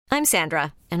I'm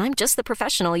Sandra, and I'm just the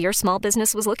professional your small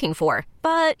business was looking for.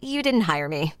 But you didn't hire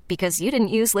me because you didn't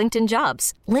use LinkedIn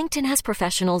Jobs. LinkedIn has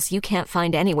professionals you can't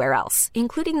find anywhere else,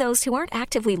 including those who aren't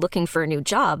actively looking for a new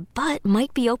job, but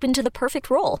might be open to the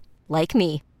perfect role, like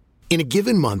me. In a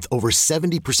given month, over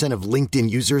 70% of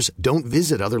LinkedIn users don't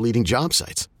visit other leading job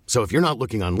sites. So if you're not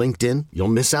looking on LinkedIn, you'll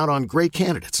miss out on great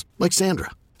candidates like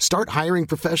Sandra. Start hiring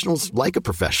professionals like a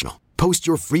professional. Post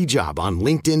your free job on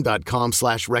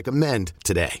linkedin.com/recommend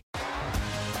today.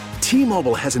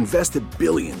 T-Mobile has invested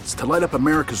billions to light up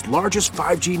America's largest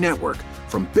 5G network,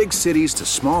 from big cities to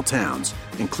small towns,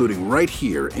 including right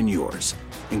here in yours.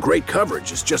 And great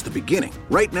coverage is just the beginning.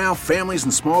 Right now, families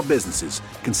and small businesses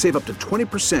can save up to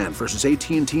 20% versus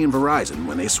AT&T and Verizon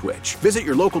when they switch. Visit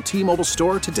your local T-Mobile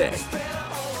store today.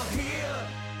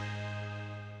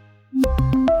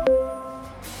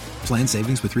 Plan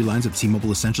savings with 3 lines of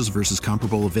T-Mobile Essentials versus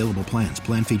comparable available plans.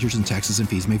 Plan features and taxes and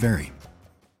fees may vary.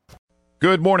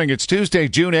 Good morning. It's Tuesday,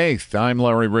 June 8th. I'm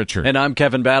Larry Richard. And I'm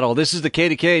Kevin Battle. This is the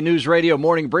KDKA News Radio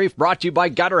Morning Brief brought to you by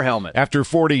Gutter Helmet. After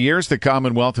 40 years, the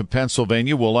Commonwealth of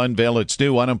Pennsylvania will unveil its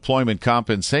new unemployment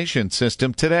compensation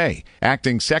system today.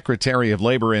 Acting Secretary of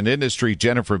Labor and Industry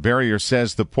Jennifer Barrier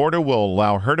says the portal will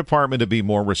allow her department to be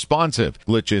more responsive.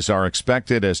 Glitches are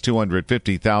expected as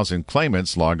 250,000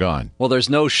 claimants log on. Well, there's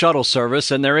no shuttle service,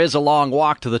 and there is a long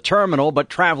walk to the terminal, but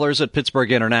travelers at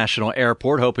Pittsburgh International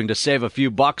Airport hoping to save a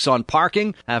few bucks on parking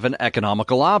have an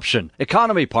economical option.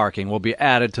 Economy parking will be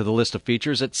added to the list of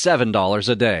features at $7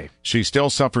 a day. She still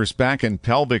suffers back and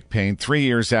pelvic pain 3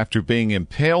 years after being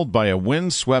impaled by a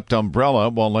windswept umbrella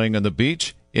while laying on the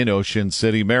beach in Ocean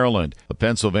City, Maryland. A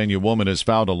Pennsylvania woman has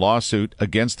filed a lawsuit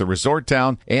against the resort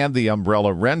town and the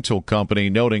umbrella rental company,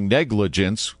 noting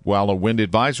negligence while a wind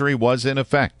advisory was in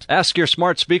effect. Ask your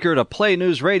smart speaker to play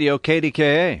News Radio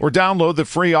KDKA. Or download the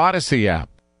free Odyssey app.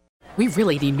 We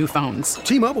really need new phones.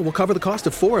 T-Mobile will cover the cost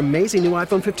of 4 amazing new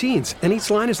iPhone 15s, and each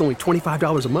line is only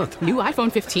 $25 a month. New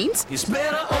iPhone 15s? It's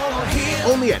better over here.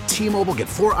 Only at T-Mobile, get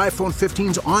 4 iPhone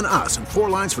 15s on us and 4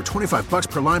 lines for $25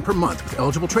 per line per month with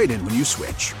eligible trade-in when you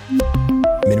switch.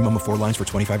 Minimum of 4 lines for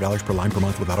 $25 per line per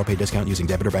month with autopay discount using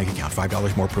debit or bank account.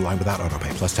 $5 more per line without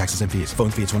autopay, plus taxes and fees. Phone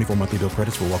fee at 24 monthly bill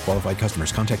credits for well-qualified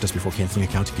customers. Contact us before canceling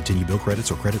account to continue bill credits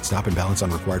or credit stop and balance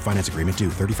on required finance agreement due.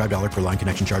 $35 per line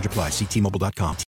connection charge applies. See T-Mobile.com.